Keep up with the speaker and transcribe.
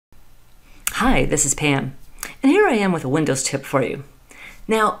Hi, this is Pam, and here I am with a Windows tip for you.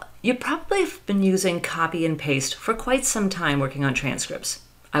 Now, you probably have been using copy and paste for quite some time working on transcripts,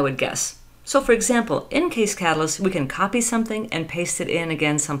 I would guess. So for example, in Case Catalyst, we can copy something and paste it in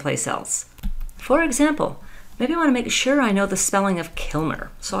again someplace else. For example, maybe I want to make sure I know the spelling of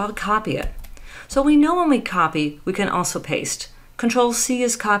Kilmer, so I'll copy it. So we know when we copy, we can also paste. Control-C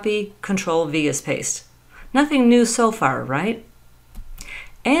is copy, Control-V is paste. Nothing new so far, right?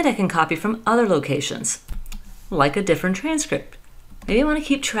 And I can copy from other locations, like a different transcript. Maybe I want to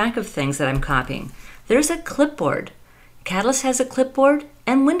keep track of things that I'm copying. There's a clipboard. Catalyst has a clipboard,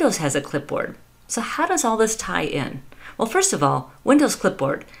 and Windows has a clipboard. So how does all this tie in? Well, first of all, Windows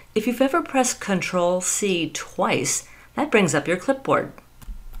clipboard. If you've ever pressed Control-C twice, that brings up your clipboard.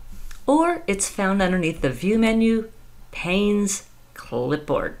 Or it's found underneath the View menu, Panes,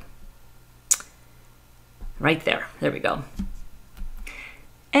 Clipboard. Right there. There we go.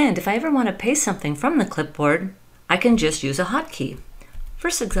 And if I ever want to paste something from the clipboard, I can just use a hotkey.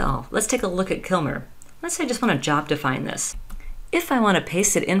 First of all, let's take a look at Kilmer. Let's say I just want to job define this. If I want to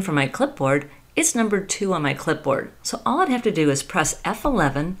paste it in from my clipboard, it's number 2 on my clipboard. So all I'd have to do is press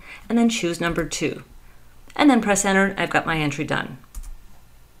F11 and then choose number 2. And then press enter, I've got my entry done.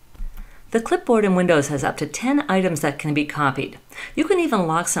 The clipboard in Windows has up to 10 items that can be copied. You can even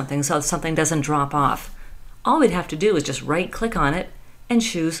lock something so something doesn't drop off. All we'd have to do is just right click on it and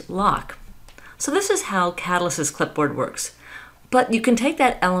choose lock. So this is how Catalyst's clipboard works. But you can take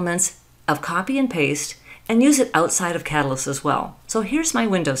that elements of copy and paste and use it outside of Catalyst as well. So here's my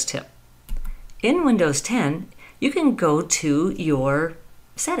Windows tip. In Windows 10, you can go to your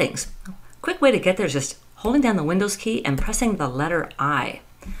settings. Quick way to get there is just holding down the Windows key and pressing the letter I.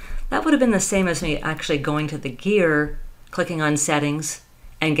 That would have been the same as me actually going to the gear, clicking on settings,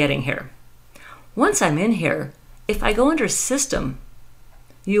 and getting here. Once I'm in here, if I go under System,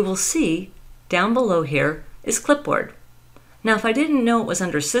 you will see down below here is Clipboard. Now, if I didn't know it was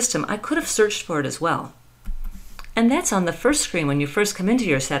under System, I could have searched for it as well. And that's on the first screen when you first come into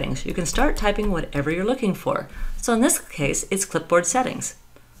your settings. You can start typing whatever you're looking for. So in this case, it's Clipboard Settings.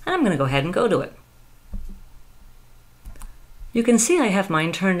 And I'm going to go ahead and go to it. You can see I have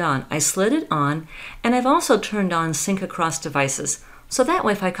mine turned on. I slid it on, and I've also turned on Sync Across Devices. So that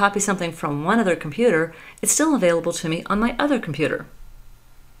way, if I copy something from one other computer, it's still available to me on my other computer.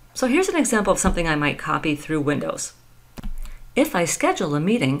 So here's an example of something I might copy through Windows. If I schedule a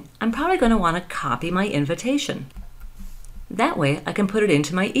meeting, I'm probably going to want to copy my invitation. That way, I can put it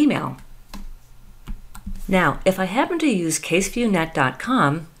into my email. Now, if I happen to use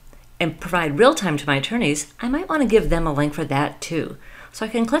caseviewnet.com and provide real-time to my attorneys, I might want to give them a link for that too. So I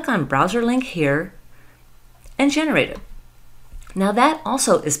can click on Browser Link here and generate it. Now that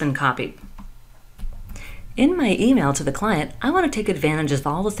also has been copied. In my email to the client, I want to take advantage of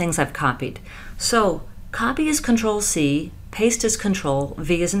all the things I've copied. So copy is Control-C, paste is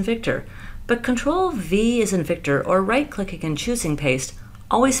Control-V as in Victor. But Control-V as in Victor, or right-clicking and choosing paste,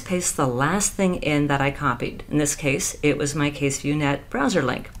 always pastes the last thing in that I copied. In this case, it was my CaseViewNet browser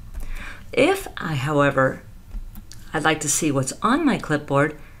link. If however, I'd like to see what's on my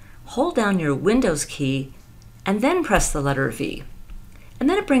clipboard, hold down your Windows key and then press the letter V. And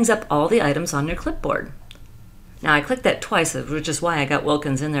then it brings up all the items on your clipboard. Now I clicked that twice, which is why I got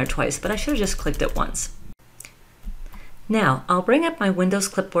Wilkins in there twice, but I should have just clicked it once. Now I'll bring up my Windows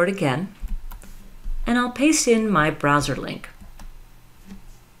clipboard again, and I'll paste in my browser link.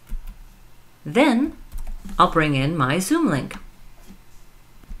 Then I'll bring in my Zoom link.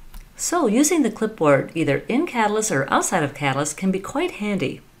 So using the clipboard either in Catalyst or outside of Catalyst can be quite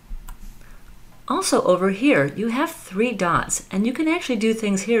handy. Also over here you have 3 dots, and you can actually do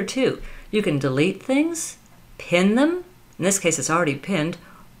things here too. You can delete things, pin them, in this case it's already pinned,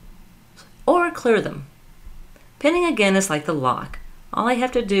 or clear them. Pinning again is like the lock. All I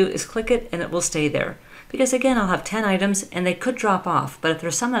have to do is click it and it will stay there. Because again, I'll have 10 items and they could drop off, but if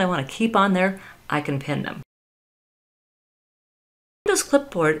there's some that I want to keep on there, I can pin them. Windows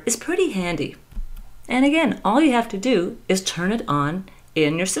Clipboard is pretty handy. And again, all you have to do is turn it on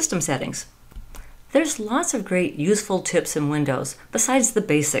in your system settings. There's lots of great useful tips in Windows besides the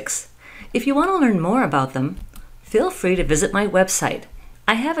basics. If you want to learn more about them, feel free to visit my website.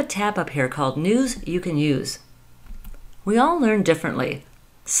 I have a tab up here called News You Can Use. We all learn differently.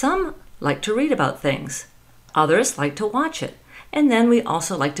 Some like to read about things. Others like to watch it. And then we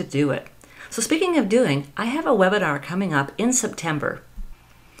also like to do it. So speaking of doing, I have a webinar coming up in September.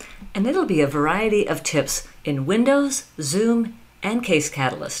 And it'll be a variety of tips in Windows, Zoom, and Case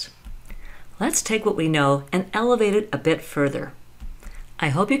Catalyst. Let's take what we know and elevate it a bit further. I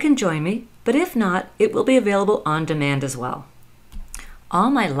hope you can join me, but if not, it will be available on demand as well. All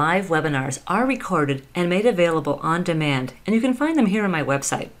my live webinars are recorded and made available on demand, and you can find them here on my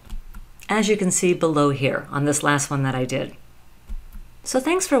website, as you can see below here on this last one that I did. So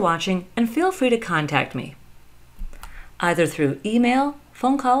thanks for watching, and feel free to contact me, either through email,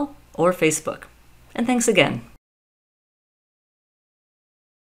 phone call, or Facebook. And thanks again.